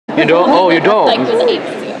You don't? Oh, you don't? Like, it was 8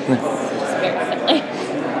 months ago. Just very recently.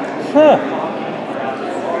 Huh.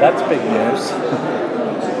 That's big news.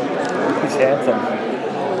 He's handsome.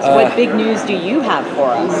 So what big news do you have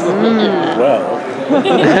for us? Well.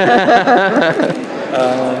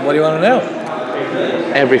 What do you want to know?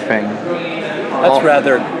 Everything. That's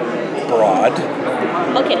rather broad.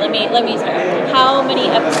 Okay, let me start. How many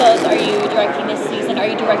episodes are you directing this season? Are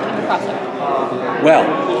you directing the crossover? Well,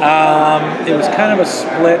 it was kind of a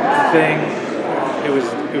split thing. It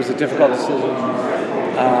was a difficult decision.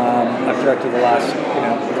 I've directed the last 3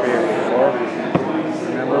 or 4.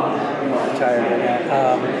 Remember? I'm tired right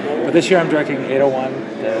now. But this year I'm directing 801,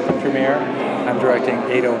 the premiere. I'm directing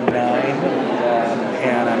 809,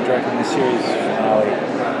 and I'm directing the series finale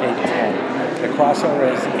 810. The crossover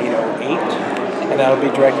is 808, and that'll be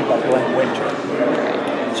directed by Glenn Winter.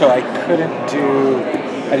 So I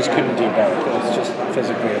just couldn't do both. It was just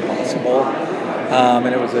physically impossible.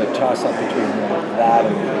 And it was a toss-up between that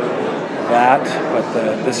and that, but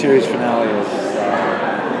the series finale is,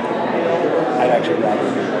 I'd actually rather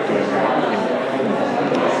be doing that.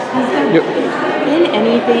 Has there been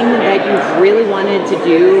anything that you've really wanted to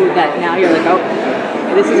do that now you're like, oh,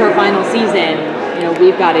 this is our final season,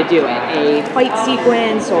 we've got to do it? A fight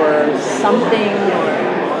sequence or something?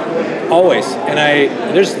 Always. And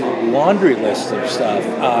there's laundry lists of stuff.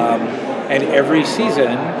 And every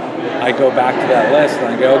season, I go back to that list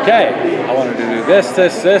and I go, okay, I wanted to do this,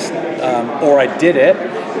 or I did it.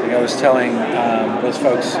 Like I was telling those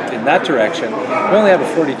folks in that direction, we only have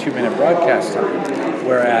a 42-minute broadcast time,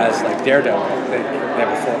 whereas like Daredevil, they have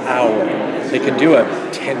a full hour. They can do a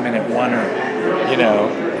 10-minute oneer.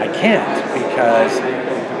 I can't because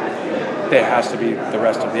there has to be the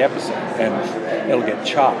rest of the episode, and it'll get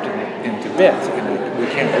chopped into bits, and we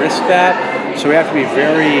can't risk that. So we have to be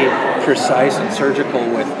very precise and surgical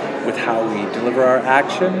with how we deliver our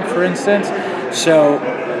action, for instance. So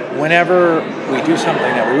whenever we do something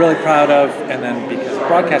that we're really proud of, and then because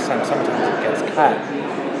broadcast time, sometimes it gets cut,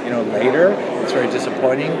 later, it's very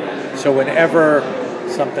disappointing. So whenever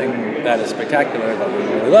something that is spectacular that we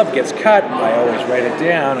really love gets cut, I always write it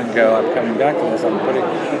down and go, I'm coming back to this, I'm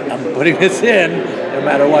putting this in no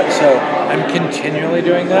matter what. So I'm continually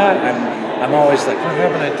doing that. I'm always like, what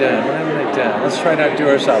haven't I done? Let's try not to do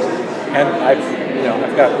ourselves. And I've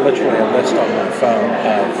got literally a list on my phone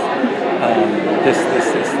of this,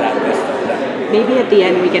 that. Maybe at the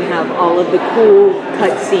end we can have all of the cool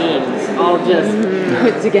cut scenes all just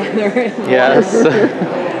put together. Yes.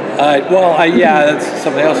 That's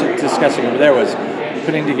something else discussing over there was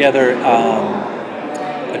putting together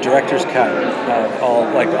a director's cut of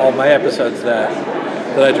all my episodes that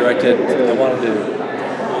I directed. I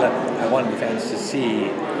wanted the fans to see,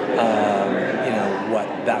 what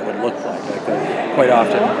that would look like. Quite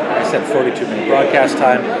often, I said 42-minute broadcast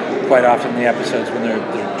time. Quite often, the episodes when their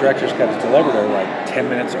director's cut is delivered are like 10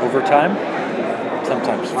 minutes overtime.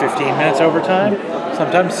 Sometimes 15 minutes overtime.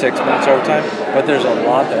 Sometimes 6 minutes overtime. But there's a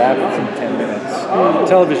lot that happens in 10 minutes.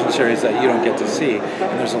 Television series that you don't get to see,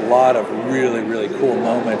 and there's a lot of really, really cool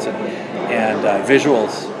moments and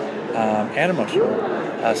visuals and emotional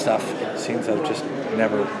stuff, scenes that have just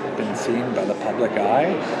never been seen by the public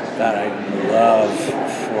eye that I love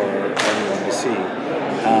for everyone to see.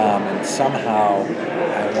 And somehow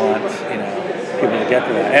I want people to get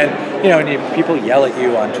to that. And people yell at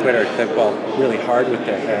you on Twitter, really hard with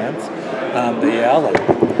their hands. They yell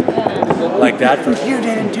like that for you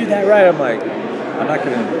didn't do that right. I'm like, I'm not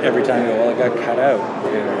going to every time go, well, it got cut out.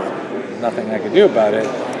 There's nothing I can do about it.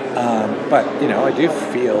 But I do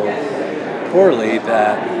feel poorly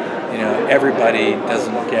that everybody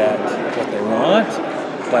doesn't get what they want,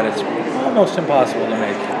 but it's almost impossible to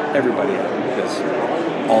make everybody happy because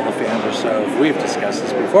all the fans are so. We've discussed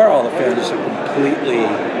this before. All the fans are so completely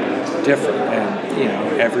different,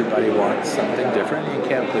 and everybody wants something different. You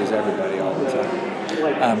can't please everybody all the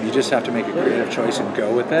time. You just have to make a creative choice and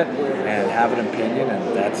go with it, and have an opinion,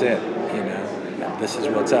 and that's it. This is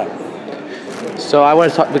what's up. So I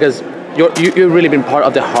want to talk because you've really been part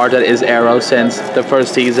of the heart that is Arrow since the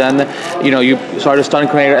first season. You started as stunt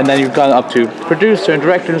coordinator, and then you've gone up to producer and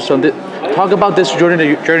director. So talk about this journey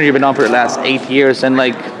you've been on for the last 8 years, and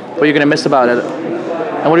what you're gonna miss about it,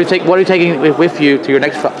 and what are you taking with you to your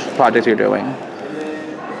next project you're doing?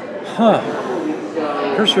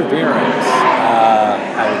 Perseverance,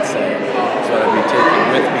 I would say, is what I'd be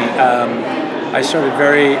taking with me. I started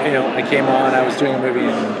I came on, I was doing a movie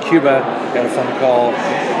in Cuba, got a phone call,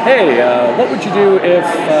 hey, what would you do if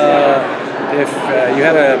if you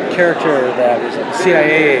had a character that was like a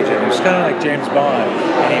CIA agent, he was kind of like James Bond,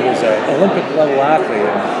 and he was an Olympic level athlete,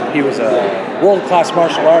 and he was a world-class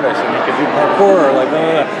martial artist, and he could do parkour, or like,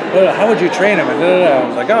 how would you train him? And I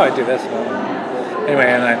was like, oh, I do this. Anyway,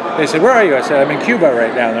 and they said, where are you? I said, I'm in Cuba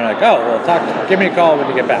right now. And they're like, oh, well, give me a call when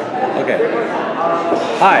you get back. Okay.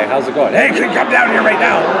 Hi, how's it going? Hey, come down here right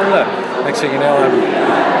now. Next thing you know,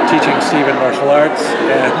 I'm teaching Steven martial arts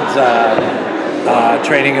and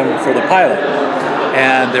training him for the pilot.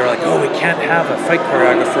 And they were like, oh, we can't have a fight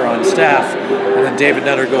choreographer on staff. And then David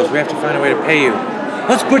Nutter goes, we have to find a way to pay you.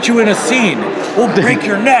 Let's put you in a scene. We'll break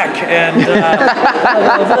your neck and blah,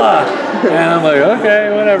 blah, blah. And I'm like, okay,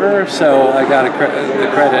 whatever. So I got the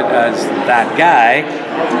credit as that guy.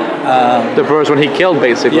 The first one he killed,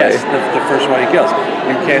 basically. Yes, the first one he kills.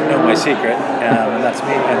 You can't know my secret, and that's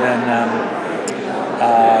me. And then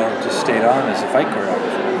just stayed on as a fight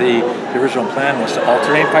choreographer. The original plan was to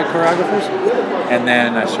alternate fight choreographers, and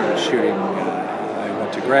then I started shooting.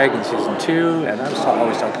 To Greg in season 2, and I was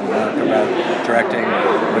always talking to Mark about directing.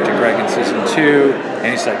 Went to Greg in season 2,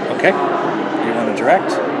 and he said, okay, you want to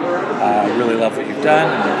direct? I really love what you've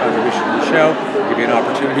done and your contribution to the show. I'll give you an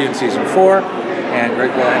opportunity in season 4. And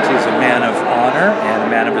Greg Berlanti is a man of honor and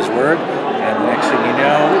a man of his word. And the next thing you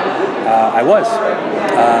know, I was.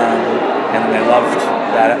 And then they loved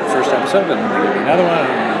that first episode, and they gave me another one.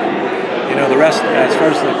 And, you know, the rest, as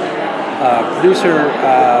far as the producer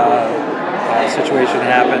situation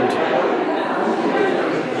happened,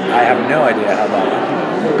 I have no idea how that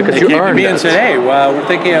happened. Because they you came to earned me it. and said, hey, well, we're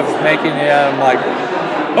thinking of making it. I'm like,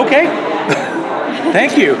 okay,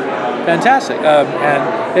 thank you, fantastic. And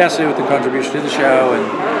they asked me with the contribution to the show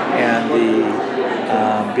and the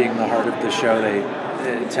being the heart of the show, they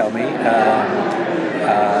tell me.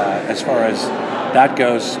 As far as that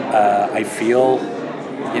goes, I feel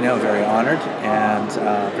very honored and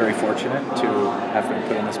very fortunate to have been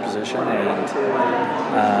put in this position, and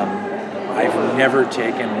I've never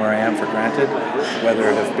taken where I am for granted, whether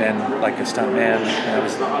it have been like a stuntman, I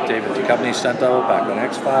was David Duchovny's stunt double back on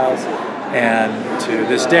X-Files, and to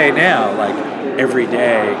this day now, like every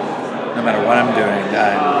day, no matter what I'm doing,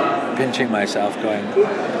 I'm pinching myself going,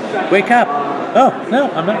 wake up, oh, no,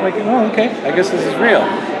 I'm not waking, oh, okay, I guess this is real,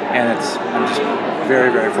 and I'm just very,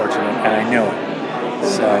 very fortunate, and I know it.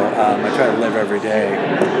 So I try to live every day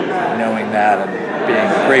knowing that and being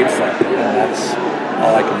grateful, and that's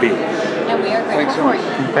all I can be. And we are grateful for you.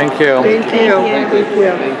 Thank you. Thank you. Thank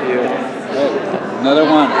you. Hey, another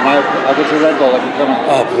one. I'll get you a Red Bull if you come on.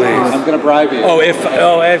 Oh, please. I'm going to bribe you. If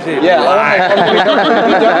Yeah.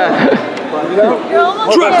 You're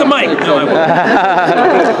almost drop the there. mic. No, I won't.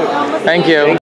 Thank you.